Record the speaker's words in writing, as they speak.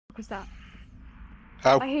What's that?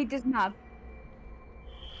 How? I hate this map.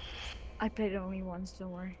 I played it only once,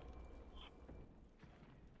 don't worry.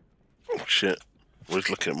 Oh shit. I was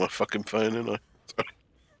looking at my fucking phone, and I.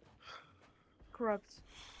 Corrupt.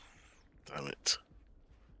 Damn it.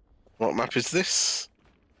 What map is this?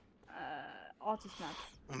 Artist map.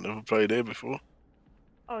 I've never played here before.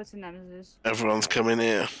 Oh, it's a Nemesis. Everyone's coming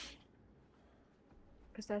here.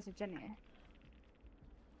 Because there's a Jenny.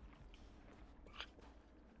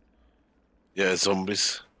 Yeah,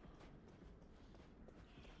 zombies.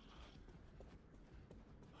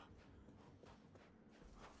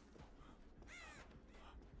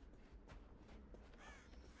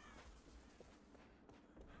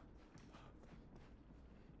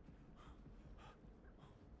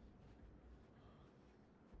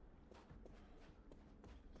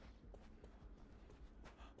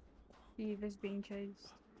 Eve is being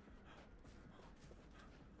chased.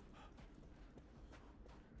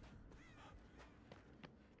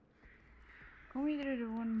 Can we do the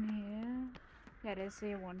one here? Yeah, there's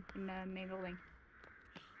the one in the main building.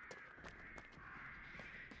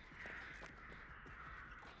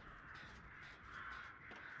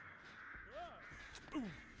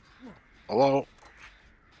 Hello?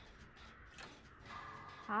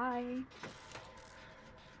 Hi.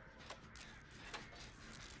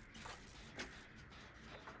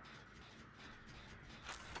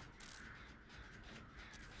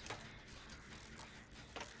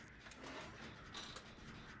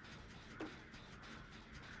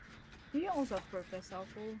 Do you also have proof yourself,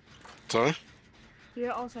 or Sorry? do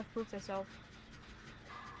you also have proof yourself?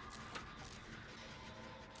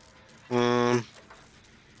 Um,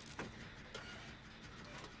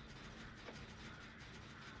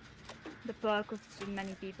 The perk with too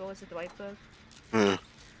many people is it the white perk? yeah.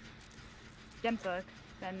 Gem perk,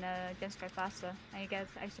 then gems go faster and you get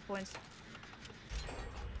extra points.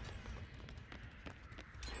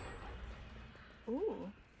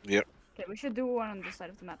 Ooh. Yep. Okay, we should do one on this side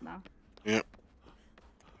of the map now. Yep.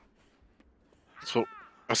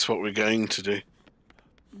 That's what we're going to do.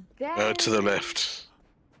 To the left.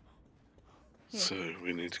 Here. So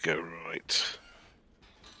we need to go right.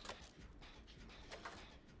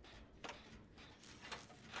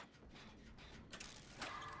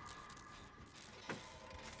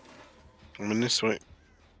 I'm in this way.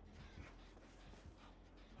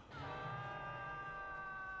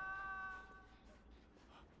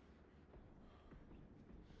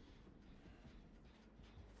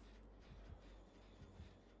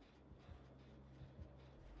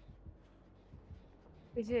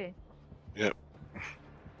 Is it? Yep.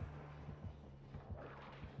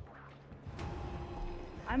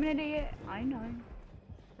 I'm an idiot. I know.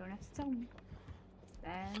 Don't have to tell me.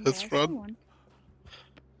 Then Let's there's run. someone.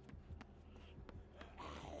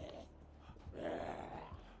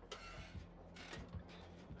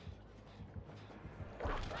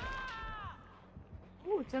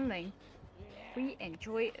 Ooh, tunneling. We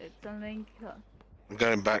enjoy a tunneling. I'm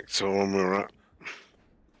going back to where we were at.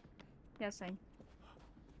 Yeah, same.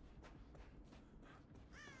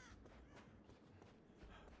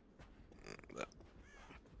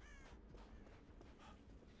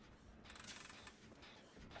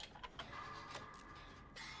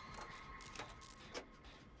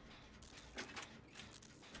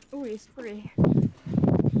 Ooh, he's free.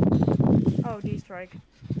 Oh, D-strike.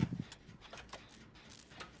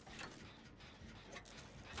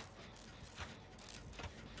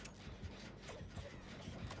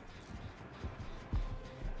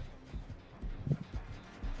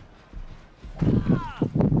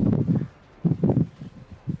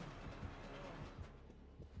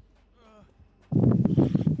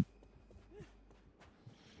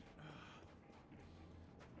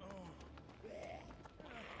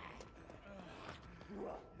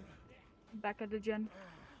 Back at the gen.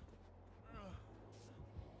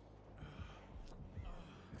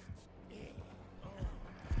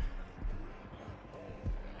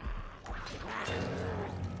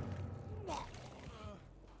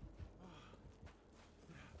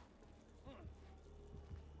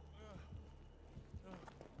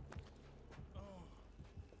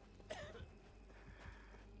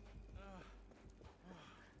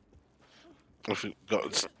 I've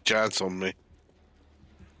got Jads on me.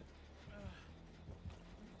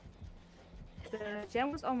 The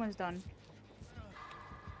gen was almost done.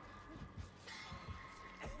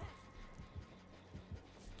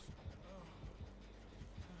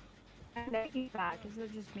 I'm lagging back. Is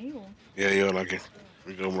it just me or? Yeah, you're lagging.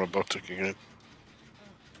 We're going robotic again.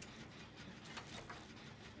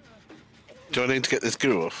 Do I need to get this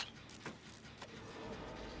goo off?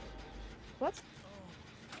 What?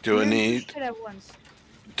 Do I You need? shoot at once.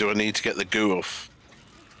 Do I need to get the goo off?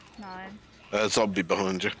 No. Zombie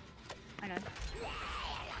behind you. I know.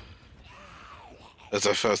 There's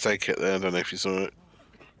a first aid kit there, I don't know if you saw it.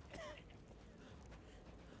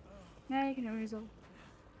 Yeah, you can resolve.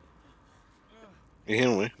 You hear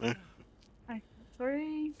me? No? Hi.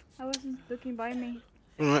 Sorry, I wasn't looking by me.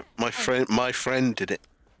 Alright, my friend did it.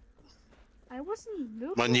 I wasn't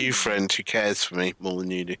looking. My new friend who cares for me more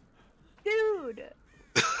than you do. Dude!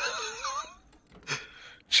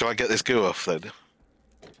 Shall I get this goo off then?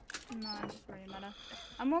 No, it doesn't really matter.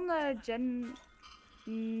 I'm on the gen...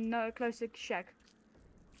 No, closer shack.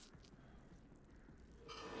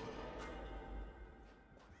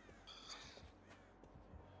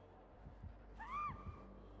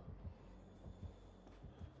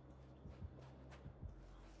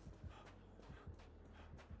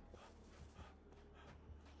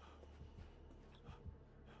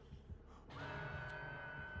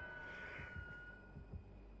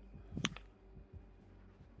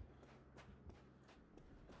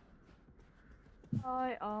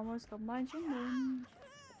 I almost got my gym in.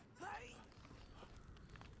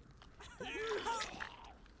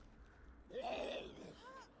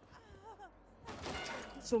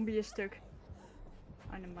 Zombie is stuk.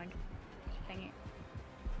 Oh, never mind. Dang it.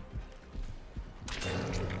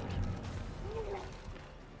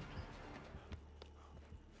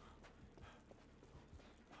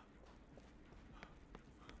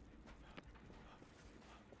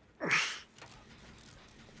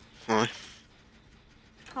 Hi.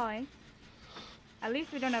 Hi. At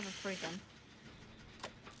least we don't have a free gun.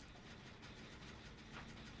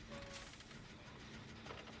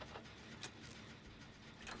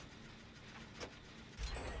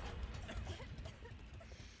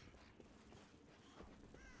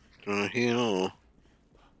 Do you want to heal or...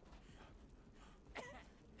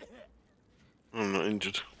 I'm not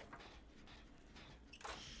injured.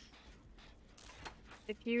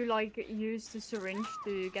 If you like use the syringe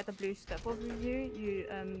to get the blue stuff off of you, you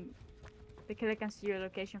the killer can see your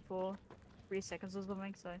location for 3 seconds or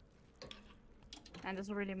something, so and it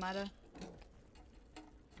doesn't really matter.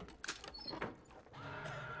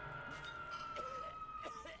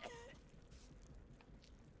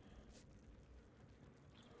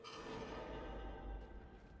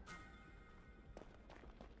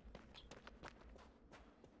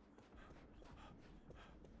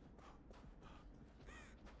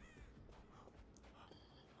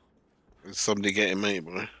 Is somebody getting me,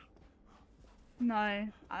 boy? No,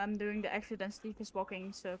 I'm doing the exit and Steve is walking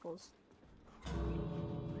in circles.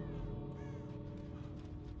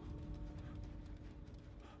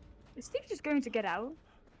 Is Steve just going to get out?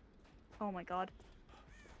 Oh my god.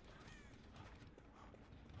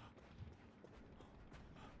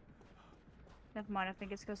 Never mind, I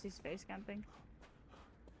think it's because he's space camping.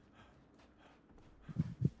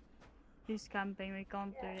 He's camping, we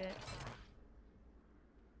can't do it.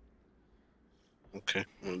 Okay,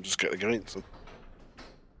 we'll just get the gates then.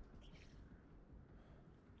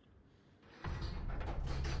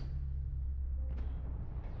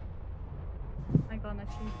 I got an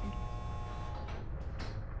achievement.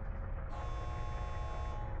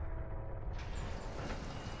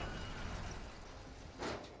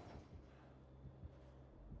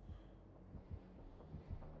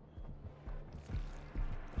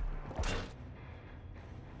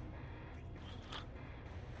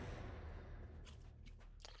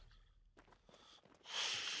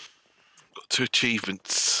 Got 2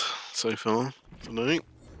 achievements so far tonight.